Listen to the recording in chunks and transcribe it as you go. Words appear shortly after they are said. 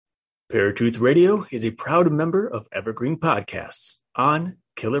Paratruth Radio is a proud member of Evergreen Podcasts on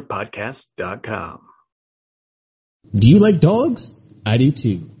KillerPodcast.com. Do you like dogs? I do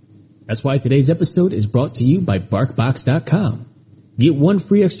too. That's why today's episode is brought to you by BarkBox.com. Get one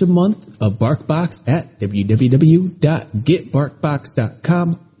free extra month of BarkBox at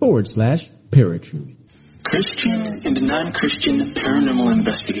www.getbarkbox.com/Paratruth. Christian and non-Christian paranormal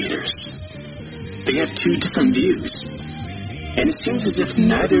investigators. They have two different views, and it seems as if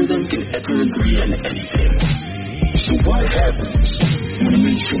neither of them can ever agree on anything. So what happens when a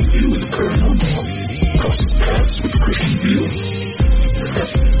mainstream view of the paranormal crosses paths with the Christian view?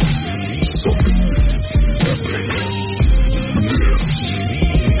 Something epic. This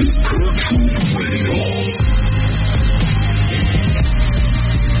is Paratruth Radio.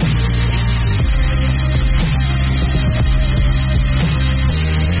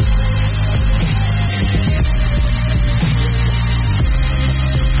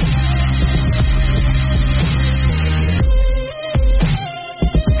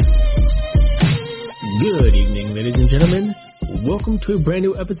 Good evening, ladies and gentlemen. Welcome to a brand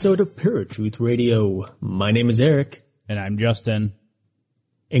new episode of Paratruth Radio. My name is Eric. And I'm Justin.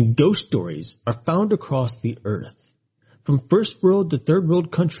 And ghost stories are found across the earth, from first world to third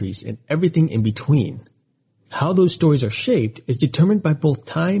world countries and everything in between. How those stories are shaped is determined by both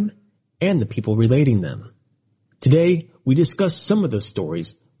time and the people relating them. Today, we discuss some of those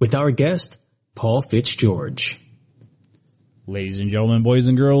stories with our guest, Paul Fitzgeorge. Ladies and gentlemen, boys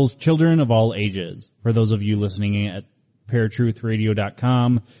and girls, children of all ages. For those of you listening at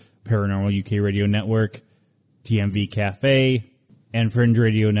paratruthradio.com, Paranormal UK Radio Network, TMV Cafe, and Fringe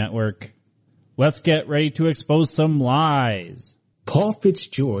Radio Network, let's get ready to expose some lies. Paul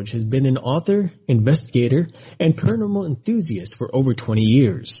Fitzgeorge has been an author, investigator, and paranormal enthusiast for over 20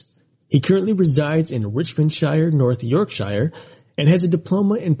 years. He currently resides in Richmondshire, North Yorkshire, and has a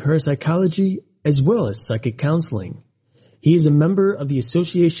diploma in parapsychology as well as psychic counseling. He is a member of the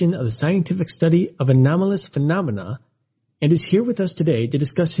Association of the Scientific Study of Anomalous Phenomena and is here with us today to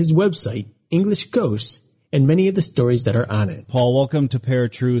discuss his website, English Ghosts, and many of the stories that are on it. Paul, welcome to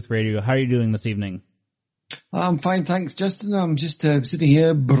Paratruth Radio. How are you doing this evening? I'm fine, thanks, Justin. I'm just sitting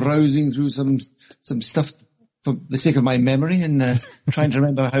here browsing through some stuff for the sake of my memory and trying to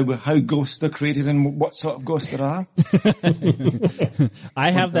remember how ghosts are created and what sort of ghosts there are.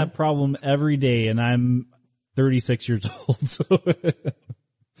 I have that problem every day, and I'm 36 years old. So.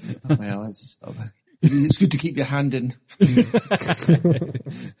 Well, it's good to keep your hand in.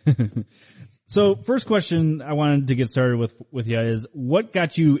 So, first question I wanted to get started with you is, what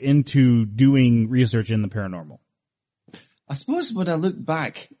got you into doing research in the paranormal? I suppose when I look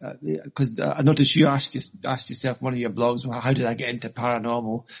back, because I noticed you asked yourself in one of your blogs, well, how did I get into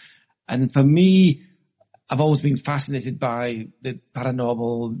paranormal? And for me, I've always been fascinated by the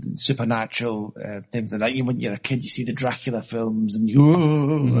paranormal, supernatural, things like that. When you're a kid, you see the Dracula films and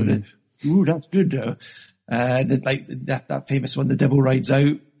ooh, that's good. Like that famous one, The Devil Rides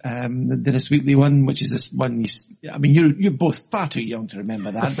Out, the Dennis Wheatley one, which is this one. You're both far too young to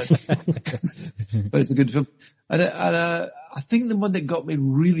remember that, but it's a good film. And I think the one that got me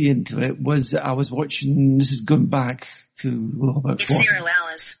really into it was that I was watching. This is going back to about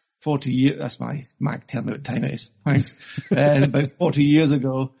 40 years. That's my Mac telling me what time it is. Thanks. About 40 years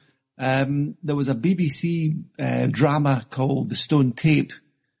ago, there was a BBC drama called The Stone Tape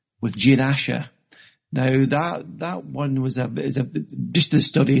with Jane Asher. Now that one was just the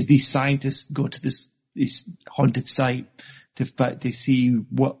story is these scientists go to this haunted site to see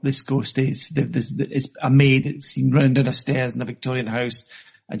what this ghost is. It's a maid that's seen round on her stairs in a Victorian house,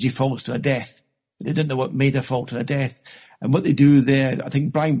 and she falls to her death. But they don't know what made her fall to her death. And what they do there, I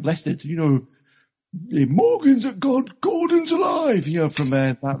think Brian Blessed, Morgan's at Gordon's alive, from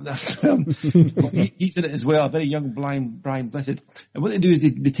that film. He's in it as well, a very young Brian Blessed. And what they do is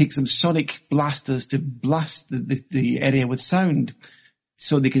they take some sonic blasters to blast the area with sound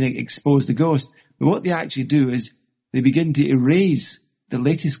so they can expose the ghost. But what they actually do is they begin to erase the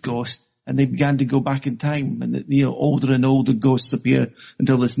latest ghost, and they began to go back in time, and older and older ghosts appear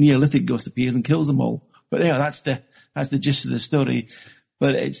until this Neolithic ghost appears and kills them all. But that's the gist of the story.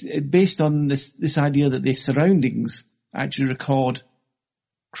 But it's based on this idea that the surroundings actually record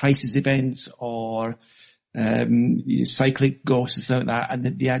crisis events or cyclic ghosts and something like that,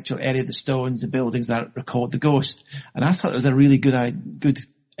 and the actual area, the stones, the buildings that record the ghost. And I thought it was a really good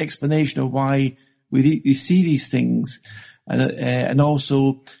explanation of why we see these things, and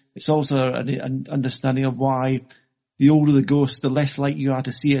also it's also an understanding of why the older the ghost, the less likely you are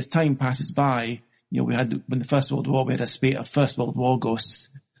to see as time passes by. We had, when the First World War, we had a spate of First World War ghosts.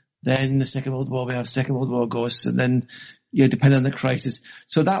 Then the Second World War, we have Second World War ghosts. And then depending on the crisis.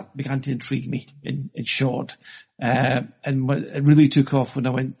 So that began to intrigue me in short. And it really took off when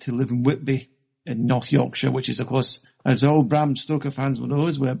I went to live in Whitby in North Yorkshire, which is, of course, as all Bram Stoker fans will know,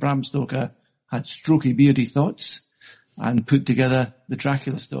 is where Bram Stoker had strokey, beardy thoughts and put together the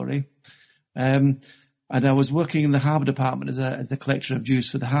Dracula story. And I was working in the harbour department as the collector of dues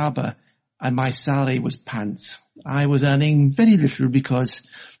for the harbour, and my salary was pants. I was earning very little because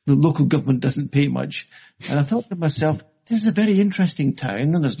the local government doesn't pay much. And I thought to myself, this is a very interesting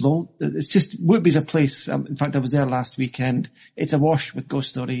town, and it's just, Whitby's a place, in fact I was there last weekend, it's awash with ghost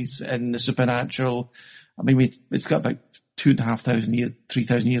stories and the supernatural. I mean, it's got about 2,500 years,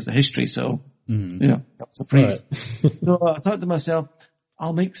 3,000 years of history, so, that's a praise. Right. So I thought to myself,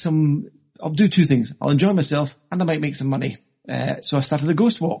 I'll do two things. I'll enjoy myself and I might make some money. So I started a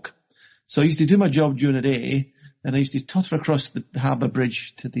ghost walk. So I used to do my job during the day, and I used to totter across the harbour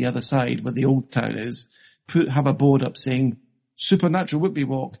bridge to the other side where the old town is, have a board up saying Supernatural Whitby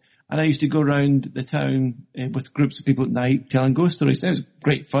Walk, and I used to go around the town with groups of people at night telling ghost stories. It was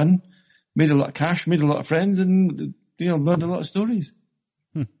great fun. Made a lot of cash, made a lot of friends, and learned a lot of stories.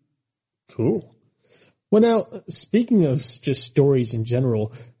 Cool. Well, now, speaking of just stories in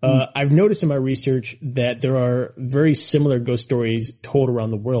general, I've noticed in my research that there are very similar ghost stories told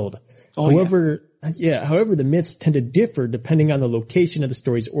around the world. However, the myths tend to differ depending on the location of the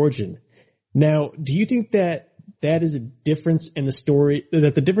story's origin. Now, do you think that is a difference in the story,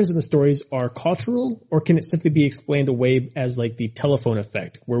 that the difference in the stories are cultural, or can it simply be explained away as like the telephone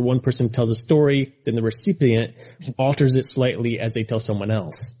effect, where one person tells a story, then the recipient alters it slightly as they tell someone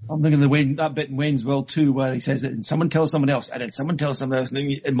else? I'm thinking that bit in Wayne's World too, where he says that someone tells someone else, and then someone tells someone else, and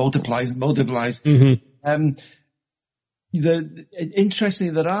then it multiplies and multiplies. Mm-hmm.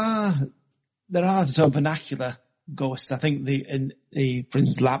 Interestingly, there are sort of vernacular ghosts. I think for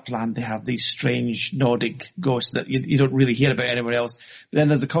instance, Lapland, they have these strange Nordic ghosts that you don't really hear about anywhere else. But then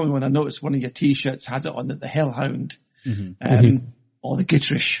there's a common one. I noticed one of your T-shirts has it on the Hellhound, or the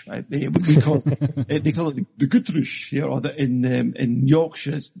Gitterish. Right? They call it the Gitterish here, or in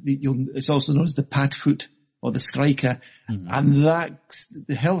Yorkshire, it's also known as the Padfoot or the Skriker, and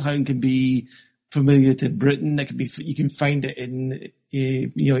the Hellhound can be familiar to Britain. You can find it in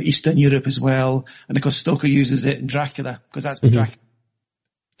Eastern Europe as well, and of course Stoker uses it in Dracula because that's what Dracula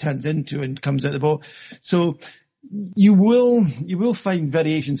turns into and comes out the boat. So you will find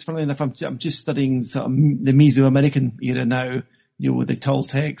variations. Funnily enough, I'm just studying sort of the Mesoamerican era now. With the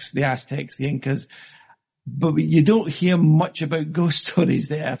Toltecs, the Aztecs, the Incas. But you don't hear much about ghost stories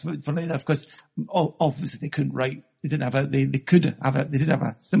there, funnily enough, because obviously they couldn't write. They did have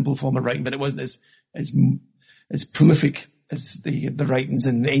a simple form of writing, but it wasn't as prolific as the writings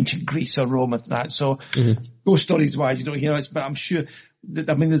in ancient Greece or Rome and that. So ghost stories wise, you don't hear it, but I'm sure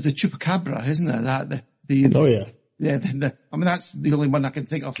there's the Chupacabra, isn't there? Yeah, that's the only one I can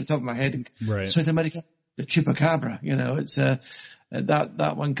think off the top of my head in South America. The Chupacabra, it's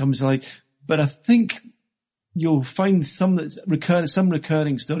that one comes to light. But I think you'll find some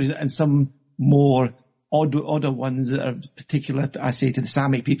recurring stories and some more odder ones that are particular, I say, to the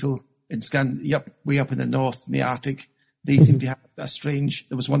Sami people in way up in the north, in the Arctic. They seem to have that strange.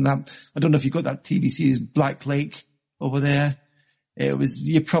 There was one that, I don't know if you got that TV series Black Lake over there. It was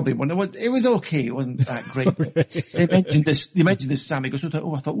okay. It wasn't that great. They mentioned this Sami ghost. I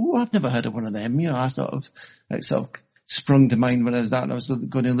thought, I've never heard of one of them. I sort of sprung to mind when I was and I was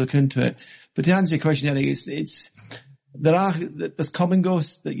going to look into it. But to answer your question, Eddie, there's common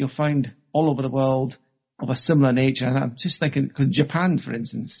ghosts that you'll find all over the world of a similar nature. And I'm just thinking, because Japan, for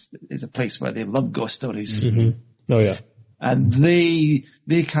instance, is a place where they love ghost stories. Mm-hmm. Oh yeah. And they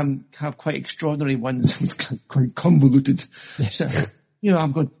can have quite extraordinary ones, quite convoluted. So,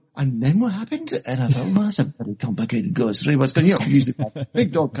 I'm going, and then what happened? And I thought, that's a very complicated ghost story. What's going, usually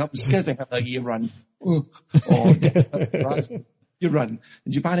big dog comes, scares the hell out of you, run. You run.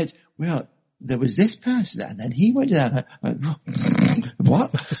 In Japan, it's, there was this person, and then he went there. What?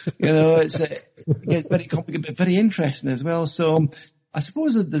 It's very complicated, but very interesting as well. So, I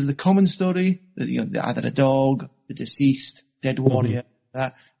suppose that there's the common story that either a dog, the deceased, dead warrior,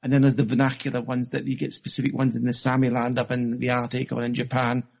 that, and then there's the vernacular ones that you get specific ones in the Sami land up in the Arctic or in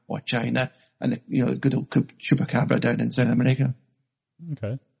Japan or China, and good old Chupacabra down in South America.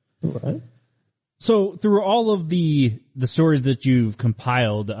 Okay. All right. So through all of the stories that you've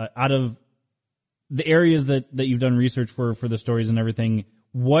compiled, out of the areas that you've done research for the stories and everything,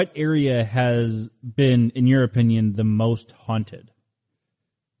 what area has been, in your opinion, the most haunted?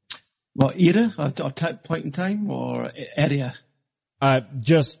 What era or point in time or area?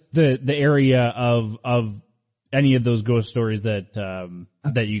 Just the area of any of those ghost stories that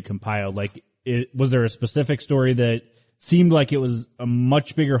you compiled. Like, was there a specific story that seemed like it was a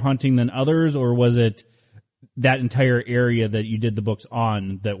much bigger hunting than others, or was it that entire area that you did the books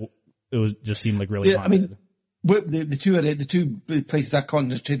on that it was just seemed like really haunted? The two places I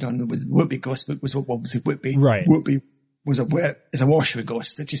concentrated on was Whitby Ghost Book was obviously Whitby. Right. Whitby was is a wash with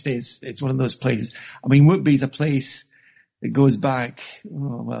ghosts. It just is. It's one of those places. I mean, Whitby's a place that goes back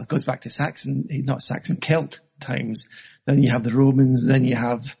to Celt times. Then you have the Romans, then you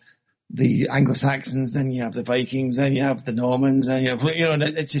have the Anglo-Saxons, then you have the Vikings, then you have the Normans, then you have, and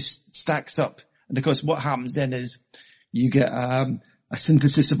it just stacks up. And of course, what happens then is you get a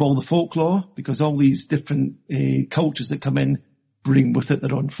synthesis of all the folklore, because all these different cultures that come in bring with it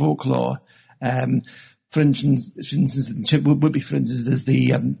their own folklore. For instance, in Whitby, for instance, there's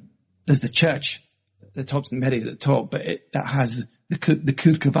the church, the top's and Mary's at the top, but that has the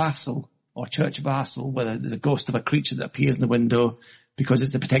Kirk of Vassal, or Church of Vassal, where there's a ghost of a creature that appears in the window because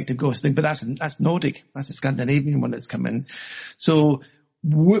it's the protective ghost thing. But that's Nordic. That's a Scandinavian one that's come in. So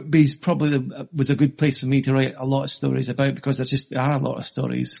Whitby's probably was a good place for me to write a lot of stories about, because there are a lot of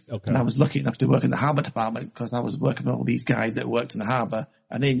stories. Okay. And I was lucky enough to work in the harbour department, because I was working with all these guys that worked in the harbour,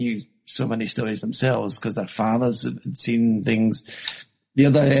 and they knew so many stories themselves because their fathers had seen things. The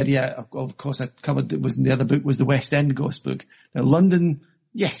other area, of course, I covered was in the other book was the West End Ghost Book. Now, London,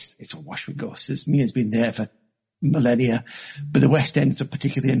 yes, it's awash with ghosts. It's been there for millennia, but the West End's a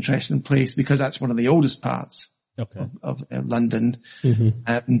particularly interesting place because that's one of the oldest parts of London.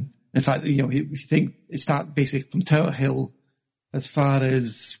 Mm-hmm. In fact, if you think it starts basically from Tower Hill as far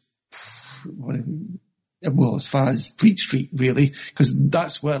as Fleet Street, really, because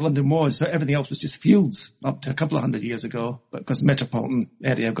that's where London was. So everything else was just fields up to a couple of hundred years ago, but because the metropolitan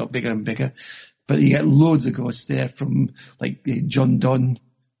area got bigger and bigger. But you get loads of ghosts there from, like, John Donne,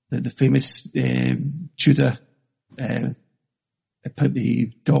 the famous Tudor the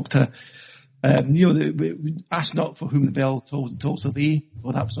doctor. Ask not for whom the bell tolls of thee.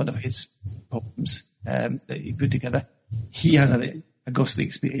 Well, that was one of his poems that he put together. He has a ghostly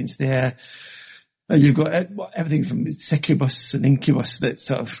experience there. You've got everything from succubus and incubus, that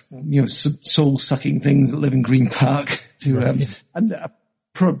sort of, soul-sucking things that live in Green Park, to and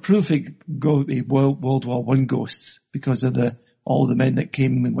prolific World War I ghosts, because of all the men that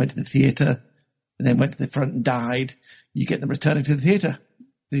came and went to the theatre and then went to the front and died. You get them returning to the theatre.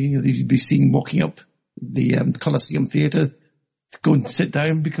 You'd be seen walking up the Colosseum Theatre to go and sit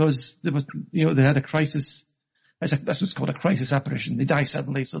down because there was, they had a crisis. That's what's called a crisis apparition. They die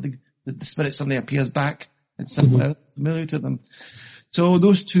suddenly, so the spirit suddenly appears back and somewhere familiar to them. So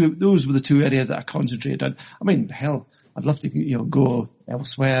those were the two areas that I concentrated on. I mean, hell, I'd love to, go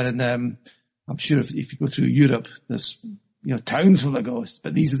elsewhere, and I'm sure if you go through Europe, there's, towns full of ghosts,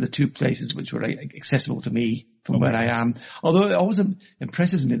 but these are the two places which were accessible to me from where I am. Although it always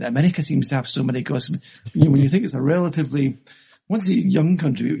impresses me that America seems to have so many ghosts. When you think it's a relatively, once a young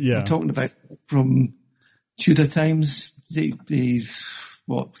country, we're talking about from Tudor times, the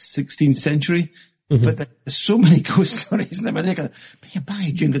 16th century. Mm-hmm. But there's so many ghost stories in America. But you're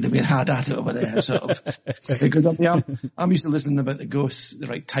by jingo, they're being hard at it over there, sort of. Because I'm used to listening about the ghosts,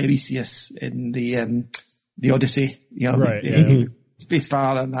 like Tiresias in the Odyssey, Space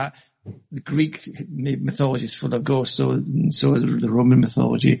Father and that. The Greek mythology is full of ghosts, so is the Roman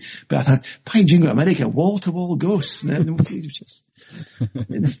mythology. But I thought, by jingo, America, wall-to-wall ghosts. It was just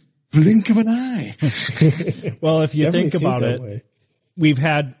in the blink of an eye. Well, if you think about it, we've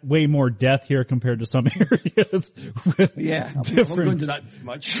had way more death here compared to some areas. With different, I won't go into that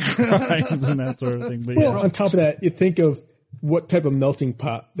much. Crimes and that sort of thing. But on top of that, you think of what type of melting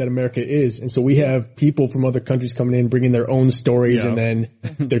pot that America is. And so we have people from other countries coming in, bringing their own stories, and then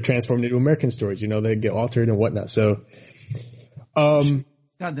they're transformed into American stories. They get altered and whatnot. So,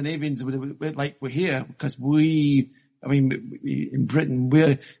 Scandinavians, like we're here, because in Britain,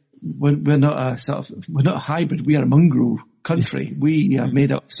 we're not we're not a hybrid. We are a mongrel country. We have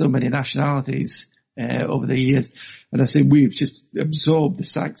made up so many nationalities over the years, and I say we've just absorbed the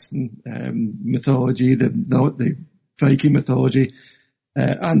Saxon mythology, the Viking mythology,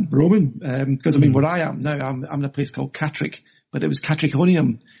 and Roman. Because where I am now, I'm in a place called Catterick, but it was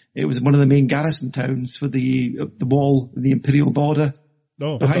Catriconium. It was one of the main garrison towns for the wall, the imperial border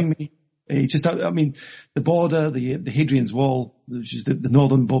behind me. The border, the Hadrian's Wall, which is the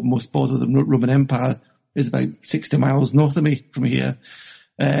northernmost border of the Roman Empire, is about 60 miles north of me from here.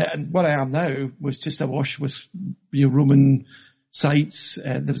 And where I am now was just awash with Roman sites.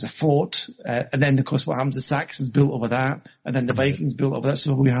 There was a fort, and then of course what happens, the Saxons built over that, and then the Vikings built over that.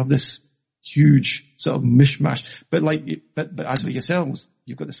 So we have this huge sort of mishmash. But as with yourselves,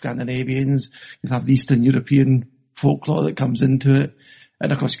 you've got the Scandinavians, you have the Eastern European folklore that comes into it.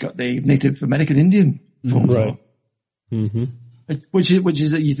 And of course, you've got the Native American Indian folklore. Right. Mm-hmm. Which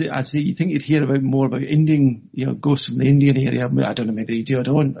is that you think you'd hear about more about Indian, ghosts from the Indian area. I don't know, maybe you do or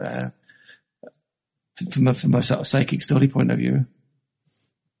don't, from a sort of psychic story point of view.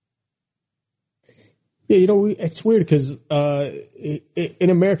 Yeah, it's weird because in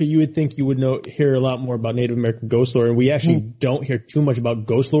America, you would think you would hear a lot more about Native American ghost lore, and we actually don't hear too much about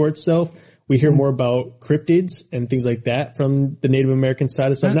ghost lore itself. We hear more about cryptids and things like that from the Native American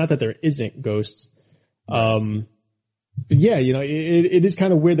side of stuff. Not that there isn't ghosts. But yeah, it is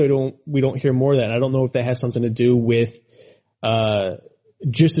kind of weird that we don't hear more of that. I don't know if that has something to do with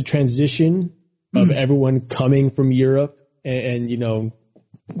just the transition of everyone coming from Europe and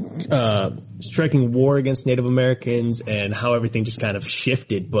striking war against Native Americans and how everything just kind of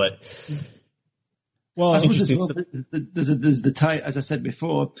shifted. But I suppose there's the tie, as I said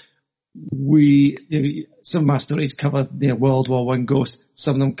before. Some of my stories cover the World War I ghosts.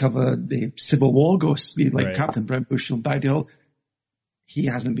 Some of them cover the Civil War ghosts, like Captain Brown Bush from Bagdell. He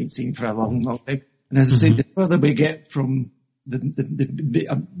hasn't been seen for a long, long time. And as I say, the further we get from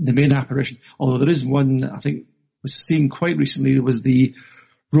the main apparition, although there is one I think was seen quite recently, there was the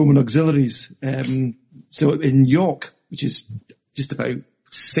Roman auxiliaries. So in York, which is just about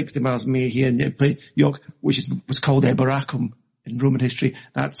 60 miles from here in York, which was called Eboracum in Roman history.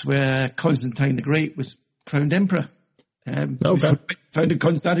 That's where Constantine the Great was crowned emperor. Founded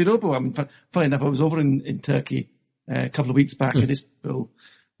Constantinople. I mean, funny enough, I was over in Turkey a couple of weeks back in Istanbul,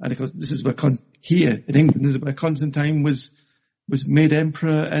 and of course, this is where here in England, this is where Constantine was made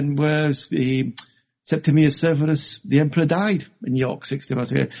emperor, and where Septimius Severus, the emperor, died in York 60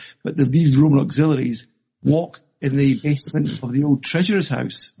 miles ago. But these Roman auxiliaries walk in the basement of the old treasurer's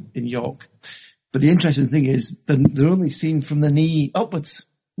house in York. But the interesting thing is they're only seen from the knee upwards.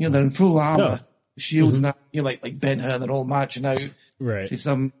 They're in full armour, shields and that, like Ben-Hur, they're all marching out to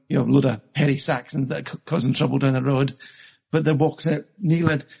some, load of hairy Saxons that are causing trouble down the road. But they're walking at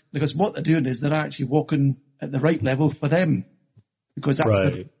knee-led, because what they're doing is they're actually walking at the right level for them. Because that's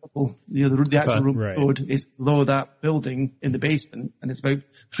the level, the actual road is below that building in the basement, and it's about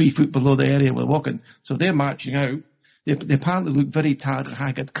 3 foot below the area we're walking. So they're marching out. They apparently look very tired and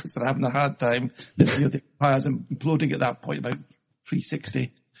haggard because they're having a hard time. The empires are imploding at that point, about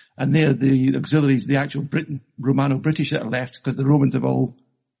 360. And they're the auxiliaries, the actual Romano-British that are left, because the Romans have all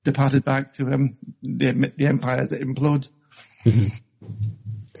departed back to the empires that implode.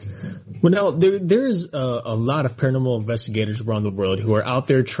 Well, now, there's a lot of paranormal investigators around the world who are out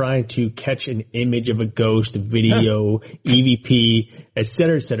there trying to catch an image of a ghost, video, EVP, et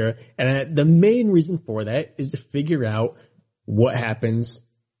cetera, et cetera. And the main reason for that is to figure out what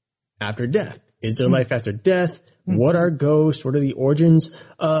happens after death. Is there life after death? What are ghosts? What are the origins?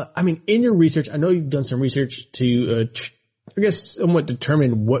 In your research, I know you've done some research to, somewhat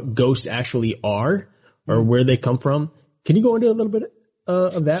determine what ghosts actually are or where they come from. Can you go into a little bit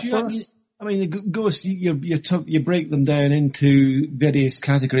of that for us? The ghosts, you break them down into various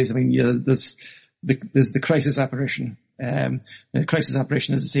categories. There's the crisis apparition. The crisis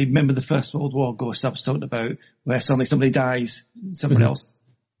apparition, as I say, remember the First World War ghost I was talking about, where suddenly somebody dies, someone else.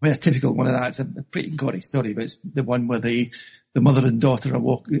 A typical one of that, it's a pretty gory story, but it's the one where the mother and daughter are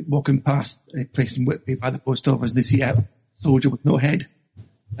walking past a place in Whitby by the post office, and they see a soldier with no head.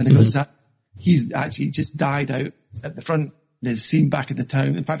 And it goes, he's actually just died out at the front. Is seen back in the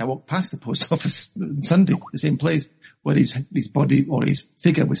town. In fact, I walked past the post office on Sunday, the same place where his body or his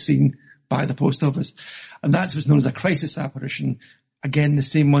figure was seen by the post office. And that's what's known as a crisis apparition. Again, the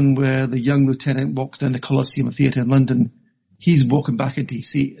same one where the young lieutenant walks down the Colosseum Theatre in London. He's walking back into his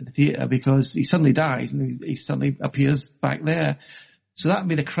seat at the theatre because he suddenly dies and he suddenly appears back there. So that would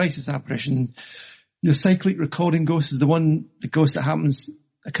be the crisis apparition. Your cyclic recording ghost is the ghost that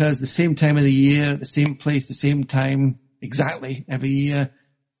occurs the same time of the year, the same place, the same time, exactly every year,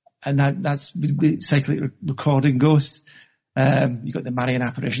 and that's cyclic recording ghosts. You've got the Marian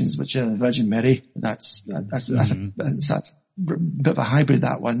apparitions, which are Virgin Mary. That's a bit of a hybrid,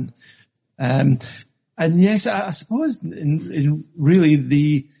 that one. And yes, I suppose in really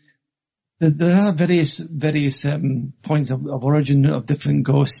there are various points of origin of different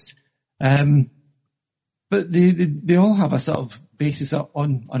ghosts, but they all have a sort of basis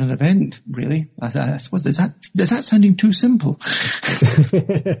on an event, really. I suppose is that sounding too simple?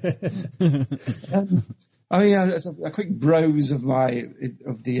 A quick browse of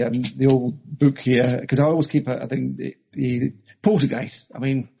the old book here, because I always keep the Poltergeist.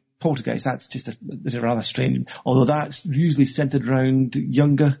 Poltergeist, that's just a rather strange, although that's usually centered around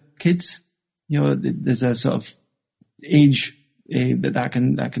younger kids. There's a sort of age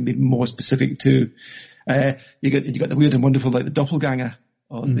that can be more specific to. You got the weird and wonderful, like the doppelganger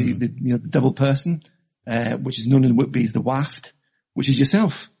or the double person, which is known in Whitby as the waft, which is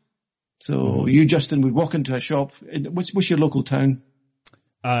yourself. So you, Justin, would walk into a shop. What's your local town?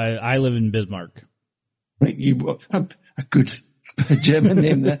 I live in Bismarck. Right, you a good German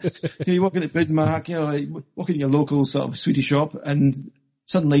name there. You walk into Bismarck, walk into your local sort of sweetie shop, and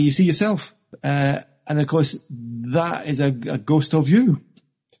suddenly you see yourself. And of course, that is a ghost of you.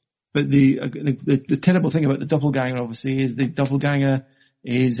 But the terrible thing about the doppelganger, obviously, is the doppelganger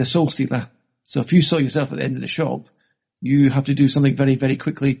is a soul stealer. So if you saw yourself at the end of the shop, you have to do something very, very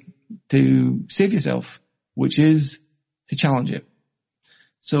quickly to save yourself, which is to challenge it.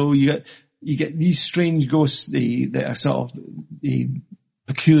 So you get these strange ghosts that are sort of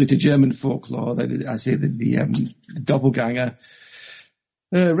peculiar to German folklore. I say the doppelganger.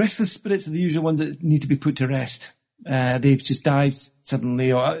 Restless spirits are the usual ones that need to be put to rest. They've just died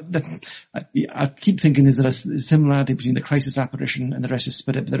suddenly, or I keep thinking, is there a similarity between the crisis apparition and the restless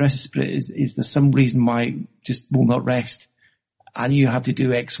spirit? But the restless spirit is there's some reason why it just will not rest, and you have to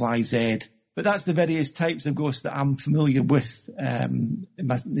do X, Y, Z. But that's the various types of ghosts that I'm familiar with in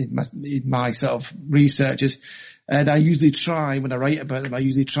my sort of researches. And I usually try, when I write about them,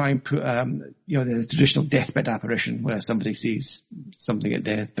 and put, the traditional deathbed apparition where somebody sees something at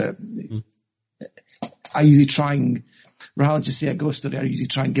death. But I usually try and, rather than just say a ghost story, I usually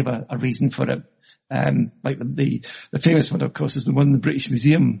try and give a reason for it. Like the famous one, of course, is the one in the British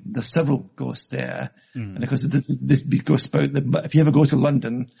Museum. There's several ghosts there. And of course, this ghost about if you ever go to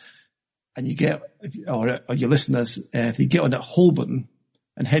London, and you get, or your listeners, if you get on at Holborn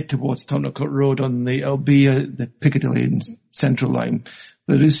and head towards Tottenham Court Road on the Piccadilly and Central line,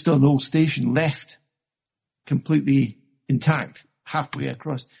 there is still an old station left, completely intact, halfway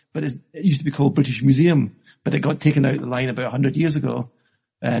across. But it used to be called British Museum, but it got taken out of the line about 100 years ago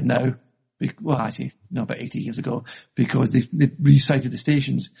now. Well, actually, no, about 80 years ago, because they resited the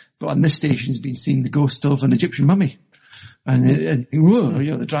stations. But on this station has been seen the ghost of an Egyptian mummy. And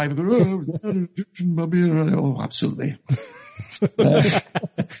the driver goes, an Egyptian mummy. Oh, absolutely.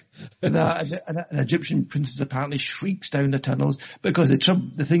 An Egyptian princess apparently shrieks down the tunnels because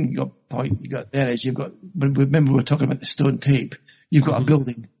the thing you got there is remember we were talking about the stone tape. You've got a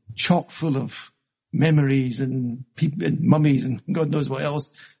building chock full of memories and people and mummies and God knows what else.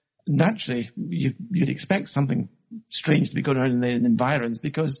 Naturally, you'd expect something strange to be going on in the environs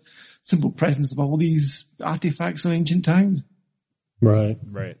because simple presence of all these artifacts of ancient times. Right.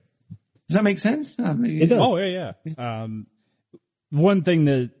 Does that make sense? It does. Oh, yeah. One thing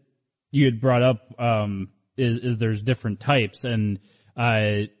that you had brought up is there's different types, and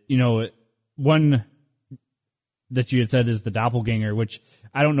one that you had said is the doppelganger, which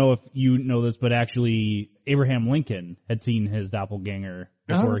I don't know if you know this, but actually Abraham Lincoln had seen his doppelganger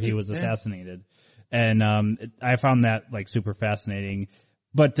before he was assassinated. And I found that super fascinating.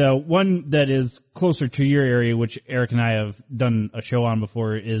 But one that is closer to your area, which Eric and I have done a show on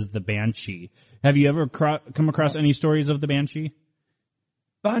before, is the Banshee. Have you ever come across any stories of the Banshee?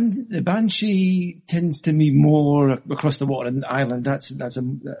 The Banshee tends to be more across the water in Ireland. That's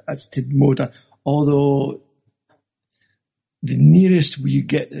to Moda. Although the nearest you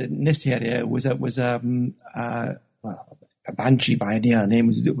get in this area was a Banshee by a name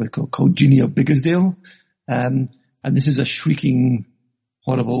was called Jeannie of Biggersdale. And this is a shrieking,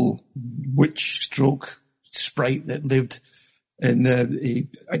 horrible witch stroke sprite that lived in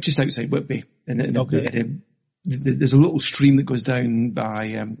just outside Whitby. There's a little stream that goes down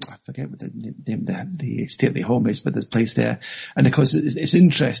by I forget what the stately home is, but there's a place there. And of course, it's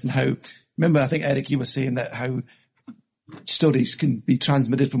interesting how. Remember, I think Eric, you were saying that how stories can be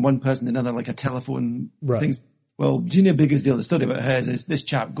transmitted from one person to another, like a telephone things. Well, Jeannie Biggersdale, the story about her is this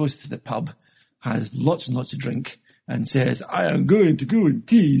chap goes to the pub, has lots and lots of drink, and says, I am going to go and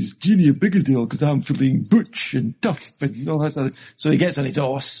tease Jeannie Biggersdale because I'm feeling butch and tough and all that stuff. So he gets on his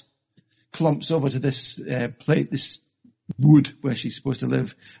horse, clumps over to this this wood where she's supposed to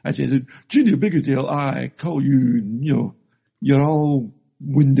live, and says, Jeannie Biggersdale, I call you, you're all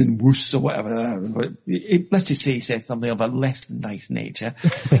wind and woos or whatever. Let's just say he said something of a less than nice nature.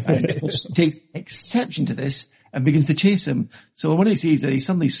 And takes exception to this and begins to chase him. So when he sees it, he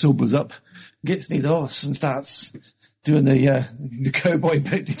suddenly sobers up, gets on his horse and starts doing the cowboy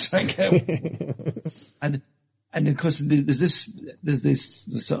bit to try and get him. And of course there's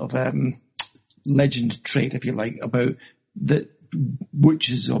this sort of legend trait, if you like, about that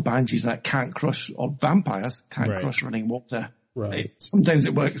witches or banshees that can't crush, or vampires can't crush running water. Right. Sometimes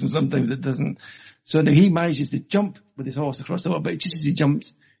it works and sometimes it doesn't. So now he manages to jump with his horse across the water, but just as he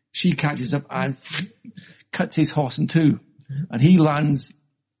jumps, she catches up and cuts his horse in two. And he lands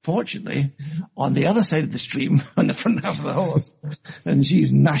fortunately, on the other side of the stream, on the front half of the horse, and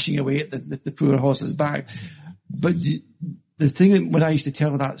she's gnashing away at the poor horse's back. But the thing that, when I used to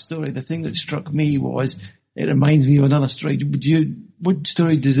tell that story, the thing that struck me was, it reminds me of another story. What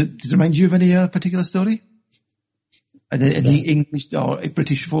story does it remind you of any other particular story? In the English or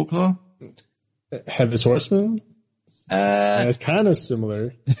British folklore? Headless Horseman? It's kind of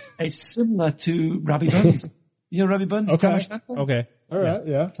similar. It's similar to Rabbie Bunce. You know Rabbie Bunce? Okay. Okay. All right.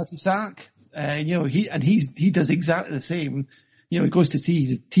 Yeah. Cutty Sark. He does exactly the same. He goes to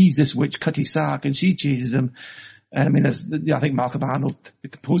tease this witch Cutty Sark, and she chases him. I mean, I think Malcolm Arnold, the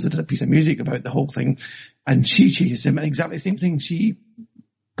composer, did a piece of music about the whole thing, and she chases him, and exactly the same thing. She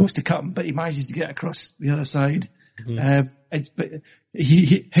goes to cut him, but he manages to get across the other side. Mm-hmm. But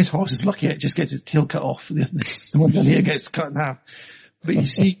his horse is lucky; it just gets his tail cut off. The one down here gets cut in half. But you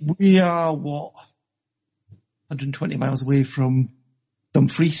see, we are 120 miles away from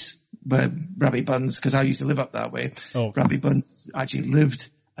Dumfries, where Rabbie Bunce, because I used to live up that way. Oh. Rabbie Bunce actually lived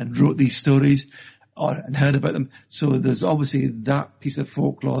and wrote these stories and heard about them. So there's obviously that piece of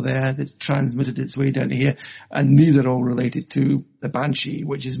folklore there that's transmitted its way down to here. And these are all related to the Banshee,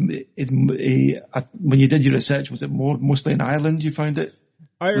 which is when you did your research, was it mostly in Ireland you found it?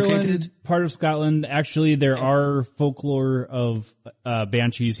 Ireland, located? part of Scotland. Actually, there are folklore of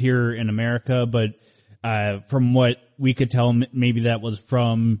banshees here in America, but from what we could tell, maybe that was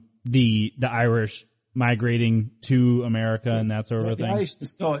from the Irish migrating to America and that sort of thing. The Irish, the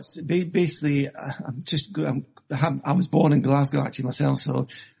Scots, basically, I was born in Glasgow actually myself, so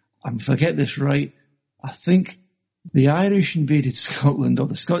if I get this right, I think the Irish invaded Scotland, or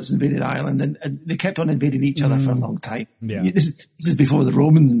the Scots invaded Ireland, and they kept on invading each other for a long time. Yeah. This is before the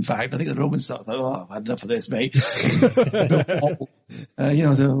Romans, in fact. I think the Romans thought, I've had enough of this, mate.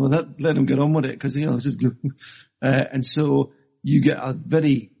 Let them get on with it, because, it's just good. And so you get a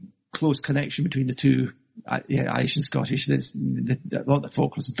very close connection between the two, Irish and Scottish. A lot of the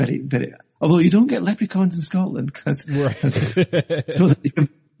folklore is very, very, although you don't get leprechauns in Scotland, because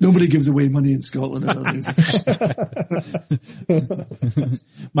nobody gives away money in Scotland.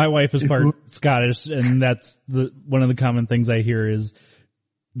 My wife is part Scottish, and that's one of the common things I hear is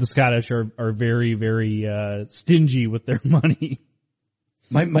the Scottish are very, very stingy with their money.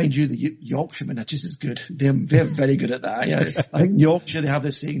 Mind you, the Yorkshiremen are just as good. They're very good at that. I think in Yorkshire they have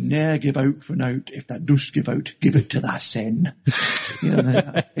this saying, "Ne'er give out for nought. If that does give out, give it to thy sen."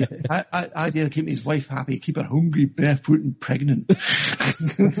 Idea of keeping his wife happy, keep her hungry, barefoot, and pregnant.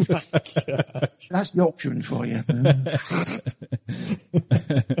 That's Yorkshireman for you.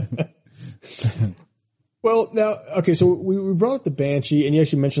 Well, now, okay, so we brought up the Banshee, and you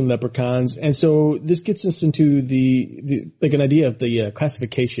actually mentioned leprechauns, and so this gets us into the an idea of the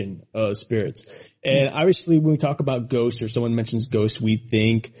classification of spirits. And obviously, when we talk about ghosts, or someone mentions ghosts, we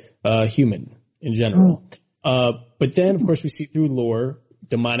think human in general. But then, of course, we see through lore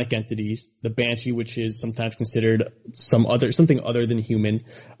demonic entities, the Banshee, which is sometimes considered something other than human.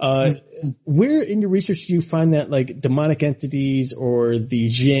 Where in your research do you find that like demonic entities or the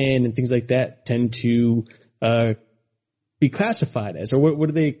jinn and things like that tend to be classified as, or what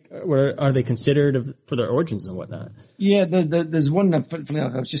are they considered for their origins and whatnot? Yeah, there's one. I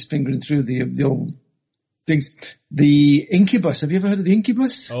was just fingering through the old things. The incubus. Have you ever heard of the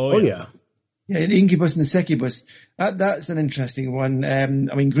incubus? Oh yeah. Yeah, the incubus and the succubus. That's an interesting one.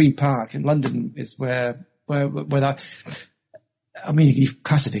 Green Park in London is where that. I mean,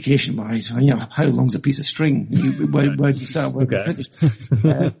 classification wise, how long's a piece of string? Where do you start? Where do you finish?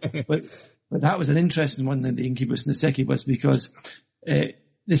 But that was an interesting one, the incubus and the succubus, because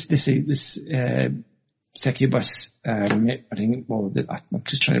this succubus. I think. Well, I'm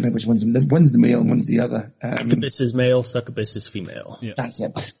just trying to remember which one's the male and one's the other. Incubus is male, succubus is female. Yeah. That's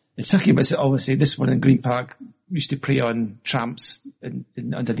it. The succubus, obviously, this one in Green Park used to prey on tramps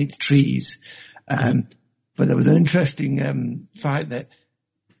underneath trees. But there was an interesting fact that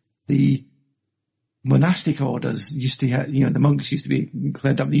the monastic orders used to have, the monks used to be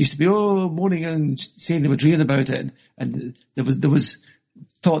cleared up. They used to be, moaning and saying they were dreaming about it. And there was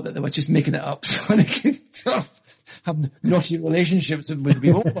thought that they were just making it up so they could have naughty relationships with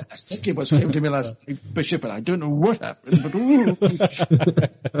people. I think it was came to me last week, Bishop, and I don't know what happened, but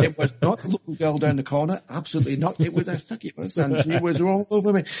it was not the little girl down the corner. Absolutely not. It was a succubus, and she was all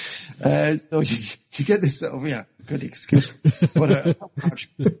over me. So you get this sort of, good excuse. But,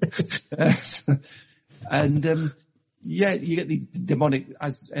 you get these demonic,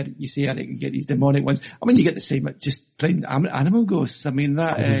 as you say, Eric, you get these demonic ones. I mean, you get the same, just plain animal ghosts. I mean,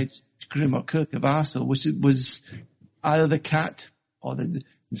 that Grim or Kirk of Arsel, which was either the cat or in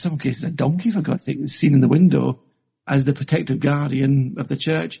some cases a donkey, for God's sake, was seen in the window as the protective guardian of the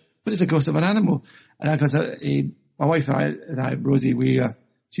church, but it's a ghost of an animal. And because my wife and I, Rosie,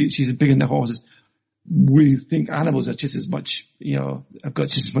 she's big into horses. We think animals are just as much, have got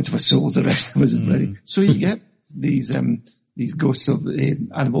just as much of a soul as the rest of us. So you get these ghosts of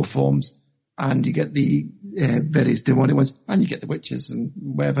animal forms, and you get the various demonic ones, and you get the witches and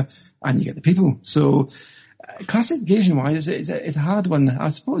whatever, and you get the people. So classification-wise, it's a hard one. I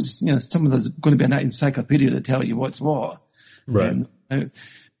suppose, some of there's going to be an encyclopedia to tell you what's what. Right.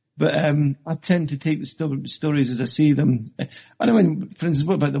 But I tend to take the stories as I see them. I know, for instance,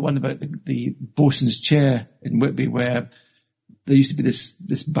 what about the one about the bosun's chair in Whitby, where there used to be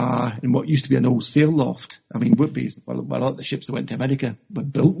this bar in what used to be an old sail loft. I mean, Whitby's, well, a lot of the ships that went to America were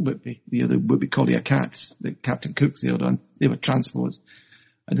built in Whitby. The Whitby Collier Cats that Captain Cook sailed on, they were transports.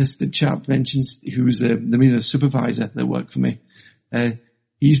 And the chap mentions, who's the marine supervisor that worked for me, he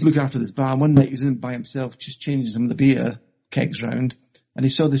used to look after this bar. And one night he was in by himself, just changing some of the beer kegs round, and he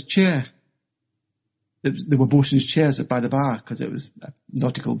saw this chair. There were bosun's chairs by the bar, because it was a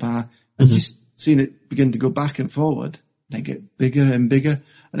nautical bar. And just seen it begin to go back and forward, and get bigger and bigger.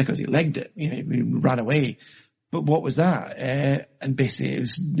 And of course he legged it, he ran away. But what was that? And basically it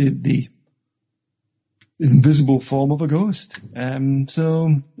was the invisible form of a ghost.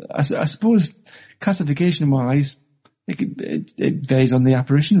 So I suppose classification-wise, it varies on the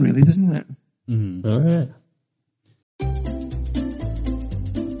apparition, really, doesn't it? Mm-hmm. All right.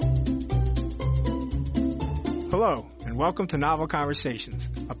 Hello, and welcome to Novel Conversations,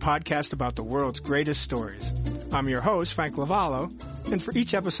 a podcast about the world's greatest stories. I'm your host, Frank Lavallo, and for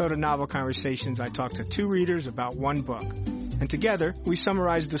each episode of Novel Conversations, I talk to two readers about one book. And together, we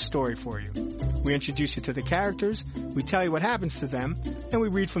summarize the story for you. We introduce you to the characters, we tell you what happens to them, and we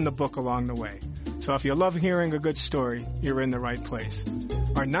read from the book along the way. So if you love hearing a good story, you're in the right place.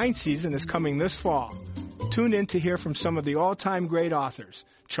 Our 9th season is coming this fall. Tune in to hear from some of the all-time great authors,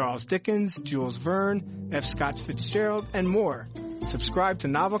 Charles Dickens, Jules Verne, F. Scott Fitzgerald, and more. Subscribe to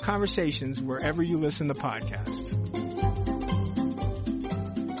Novel Conversations wherever you listen to podcasts.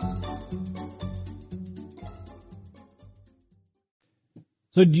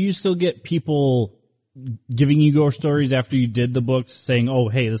 So do you still get people giving you ghost stories after you did the books, saying, oh,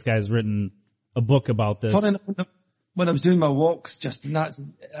 hey, this guy's written a book about this? When I was doing my walks, Justin,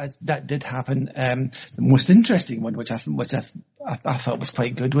 that did happen. The most interesting one, which I thought was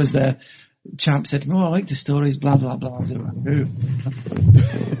quite good, was the chap said, "Oh, I like the stories, blah blah blah." I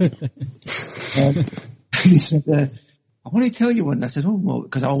said, he said, "I want to tell you one." I said, "Oh, well,"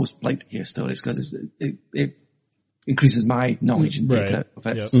 because I always like to hear stories because it increases my knowledge and data of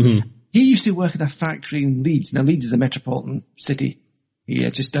it. Yep. Mm-hmm. He used to work at a factory in Leeds. Now, Leeds is a metropolitan city here,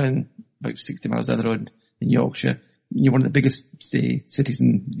 just down about 60 miles down the road in Yorkshire. You're one of the biggest cities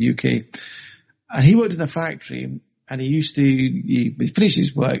in the UK. And he worked in a factory, and he finished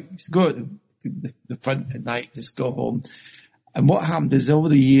his work, he used to go out the front at night, just go home. And what happened is, over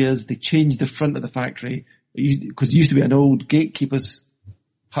the years, they changed the front of the factory, because it used to be an old gatekeeper's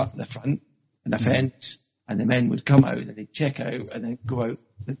hut at the front, and a fence, and the men would come out, and they'd check out, and then go out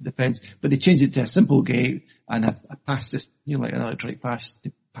the fence. But they changed it to a simple gate, and a pass this, like an electronic pass,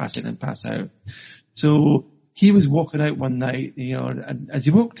 to pass in and pass out. So he was walking out one night, and as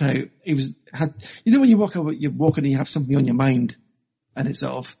he walked out, when you walk out, you're walking and you have something on your mind, and it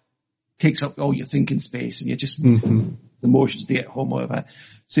sort of takes up all your thinking space, and you're just the motions to get home, or whatever.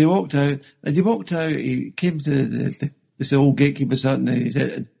 So he walked out. As he walked out, he came to this old gatekeeper's hut, and he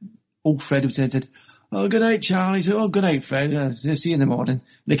said, old Fred was there and said, "Oh, good night, Charlie." He said, "Oh, good night, Fred. I'll see you in the morning." And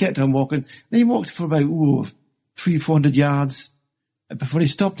they kept on walking. And he walked for about 300-400 yards. And before he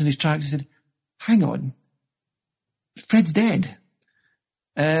stopped in his tracks, he said, "Hang on. Fred's dead."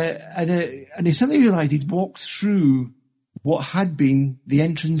 And he suddenly realised he'd walked through what had been the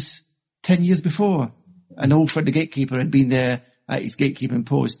entrance 10 years before. And old Fred the gatekeeper had been there at his gatekeeping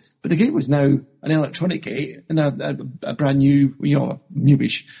post. But the gate was now an electronic gate and a brand new,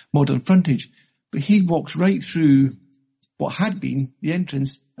 newish modern frontage. But he walked right through what had been the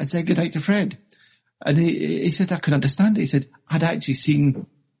entrance and said good night to Fred. And he said, I could understand it. He said, I'd actually seen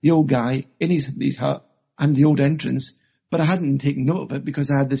the old guy in his hut and the old entrance, but I hadn't taken note of it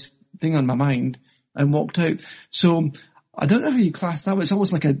because I had this thing on my mind and walked out. So I don't know how you class that. It's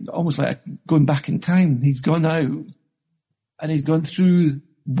almost like going back in time. He's gone out and he's gone through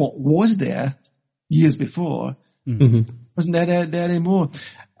what was there years before. Mm-hmm. Wasn't there anymore.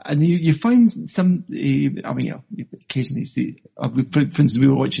 And you find some, occasionally see, for instance, we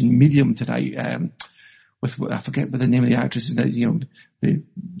were watching Medium tonight, with, I forget what the name of the actress is, the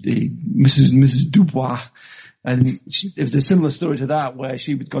Mrs. Dubois. And it was a similar story to that, where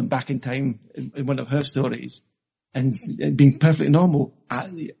she had gone back in time in one of her stories and being perfectly normal,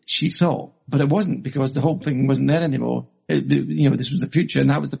 she thought, but it wasn't, because the whole thing wasn't there anymore. This was the future and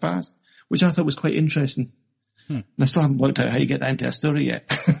that was the past, which I thought was quite interesting. And I still haven't worked out how you get that into a story yet.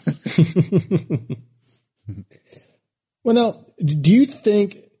 Well, now, do you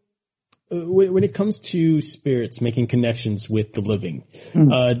think, when it comes to spirits making connections with the living,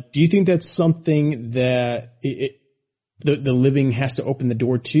 do you think that's something that the living has to open the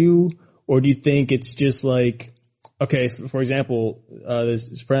door to, or do you think it's just like, okay, for example,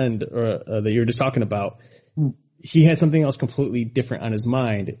 this friend that you were just talking about, he had something else completely different on his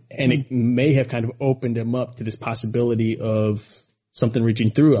mind, and it may have kind of opened him up to this possibility of something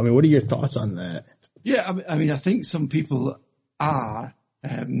reaching through. I mean, what are your thoughts on that? Yeah, I mean, I think some people are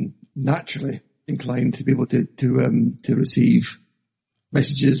naturally inclined to be able to receive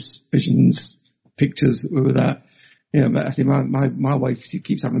messages, visions, pictures, with that. I say my wife, she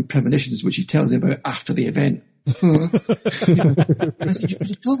keeps having premonitions, which she tells me about after the event. I said,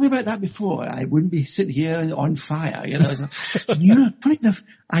 you told me about that before. I wouldn't be sitting here on fire. Funny enough,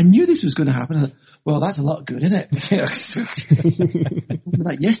 I knew this was going to happen. I thought, well, that's a lot good, isn't it?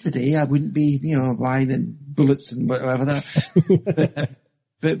 Like yesterday, I wouldn't be, lying in bullets and whatever that.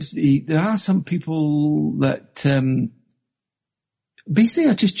 But there are some people that basically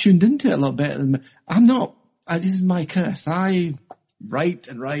are just tuned into it a lot better than me. I'm not. This is my curse. I write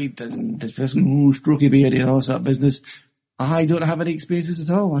and this person, strokey beard and all that business. I don't have any experiences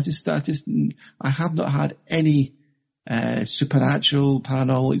at all. I have not had any supernatural,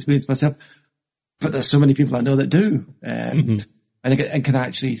 paranormal experience myself. But there's so many people I know that do. And can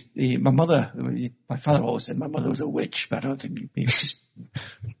actually, my father always said my mother was a witch, but I don't think maybe she's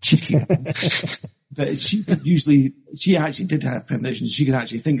cheeky. But she actually did have premonitions. She could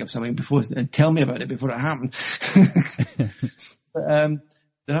actually think of something before and tell me about it before it happened. But,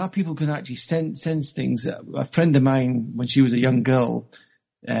 there are people who can actually sense things. A friend of mine, when she was a young girl,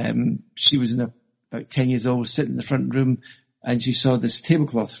 she was about 10 years old, sitting in the front room, and she saw this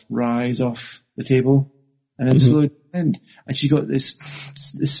tablecloth rise off the table, and then slowly end. And she got this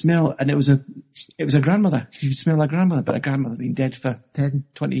smell, and it was a grandmother. She could smell her grandmother, but her grandmother had been dead for 10,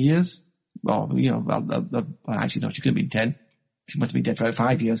 20 years. Well, actually, no, she couldn't have been 10. She must have been dead for about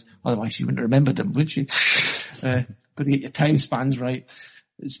 5 years. Otherwise, she wouldn't have remembered them, would she? Got to get your time spans right.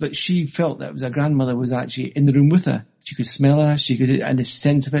 But she felt that her grandmother was actually in the room with her. She could smell her, and the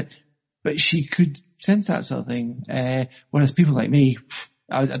sense of it, but she could sense that sort of thing. Whereas people like me,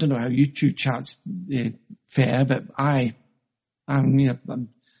 I don't know how you two chats fare, but I'm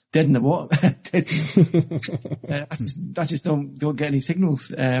dead in the water. I just don't get any signals.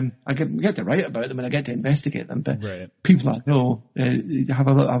 I get to write about them and I get to investigate them, but people I know have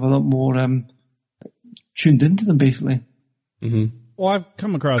a lot more tuned into them, basically. Mm-hmm. Well, I've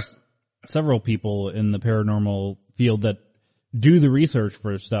come across several people in the paranormal field that do the research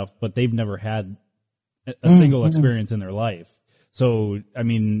for stuff, but they've never had a single experience in their life. So, I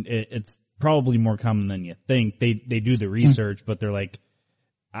mean, it's probably more common than you think. They do the research, but they're like,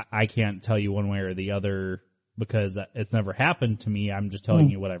 I can't tell you one way or the other because it's never happened to me. I'm just telling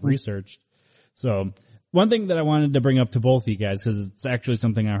you what I've researched. So one thing that I wanted to bring up to both of you guys, because it's actually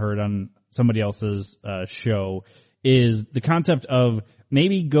something I heard on somebody else's show, is the concept of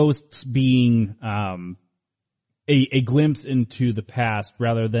maybe ghosts being a glimpse into the past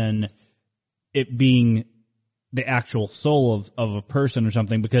rather than it being the actual soul of a person or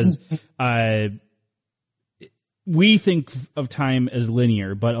something, because we think of time as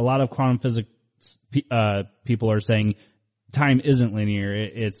linear, but a lot of quantum physics people are saying time isn't linear.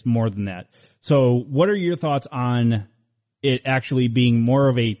 It's more than that. So what are your thoughts on it actually being more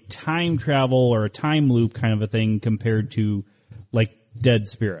of a time travel or a time loop kind of a thing compared to like dead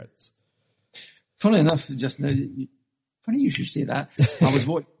spirits? Funny enough, funny you should say that. I was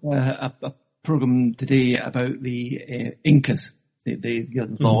watching a program today about the Incas,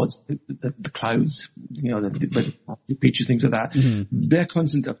 the lords, the clouds, the pictures, things like that. Mm-hmm. Their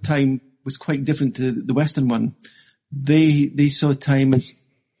concept of time was quite different to the Western one. They saw time as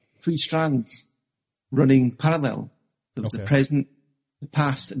 3 strands running parallel. There was the present, the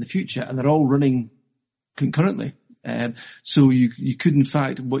past, and the future, and they're all running concurrently. So you could, in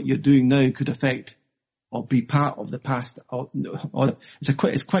fact, what you're doing now could affect or be part of the past. Or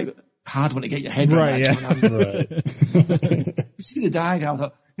it's quite hard one to get your head around. Right. You see the diagram, I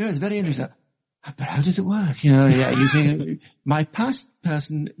thought, it's very interesting. But how does it work? You think my past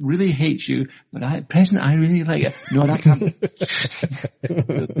person really hates you, but present I really like it. No, that can't.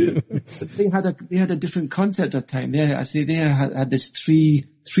 They had a different concept of time. They had this three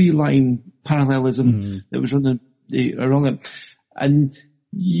line parallelism that was running around them. And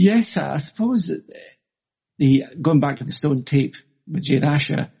yes, I suppose going back to the stone tape with Jane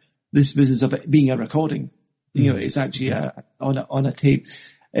Asher, this business of it being a recording, it's actually on a tape.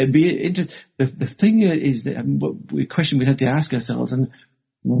 It'd be interesting. The thing is that the question we had to ask ourselves, and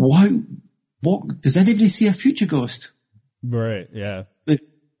what does anybody see a future ghost? Right. Yeah.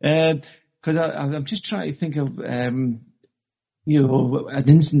 Because I'm just trying to think of an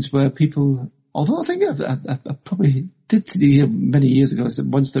instance where people. Although I think I probably did hear many years ago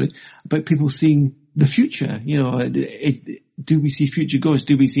one story about people seeing the future. Do we see future ghosts?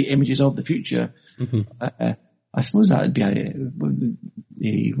 Do we see images of the future? Mm-hmm. I suppose that would be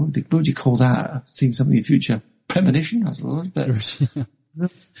what would you call that? Seeing something in the future, premonition, I suppose.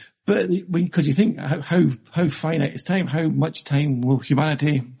 But because you think how finite is time? How much time will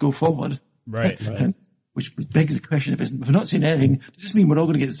humanity go forward? Right. Which begs the question: if we're not seeing anything, does this mean we're all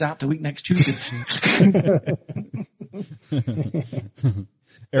going to get zapped a week next Tuesday?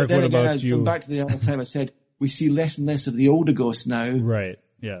 Eric, what about you? Going back to the other time, I said we see less and less of the older ghosts now. Right.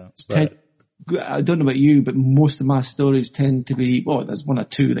 Yeah. I don't know about you, but most of my stories tend to be, there's one or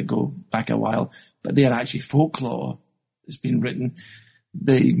two that go back a while, but they are actually folklore that's been written.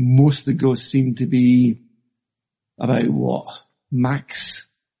 Most of the ghosts seem to be about max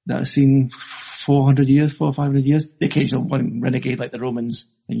that I've seen 400 years, 400 or 500 years. The occasional one renegade like the Romans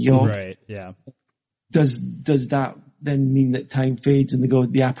in York. Right, yeah. Does that then mean that time fades and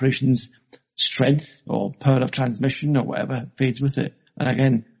the apparition's strength or power of transmission or whatever fades with it? And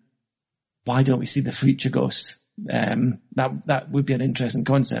again, why don't we see the future ghost? That would be an interesting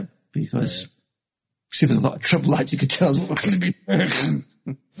concept because we see there's a lot of trouble actually could tell us what we're going to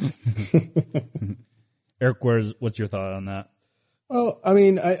be. Eric, what's your thought on that? Well, I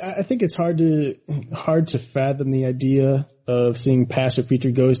mean, I think it's hard to fathom the idea of seeing past or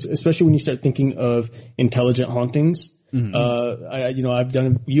future ghosts, especially when you start thinking of intelligent hauntings. Mm-hmm. You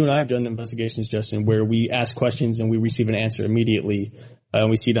and I have done investigations, Justin, where we ask questions and we receive an answer immediately.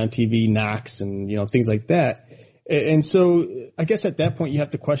 We see it on TV, knocks and, things like that. And so I guess at that point you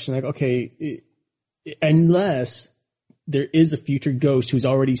have to question unless there is a future ghost who's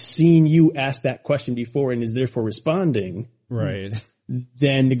already seen you ask that question before and is therefore responding. Right.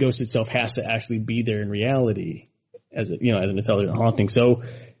 Then the ghost itself has to actually be there in reality as an intelligent haunting. So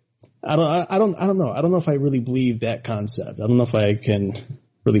I don't know. I don't know if I really believe that concept. I don't know if I can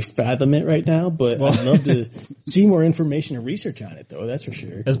really fathom it right now, but I'd love to see more information and research on it, though. That's for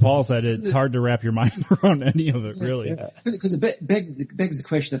sure. As Paul said, it's hard to wrap your mind around any of it, really. Yeah. Because it begs the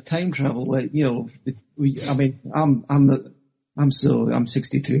question of time travel. I'm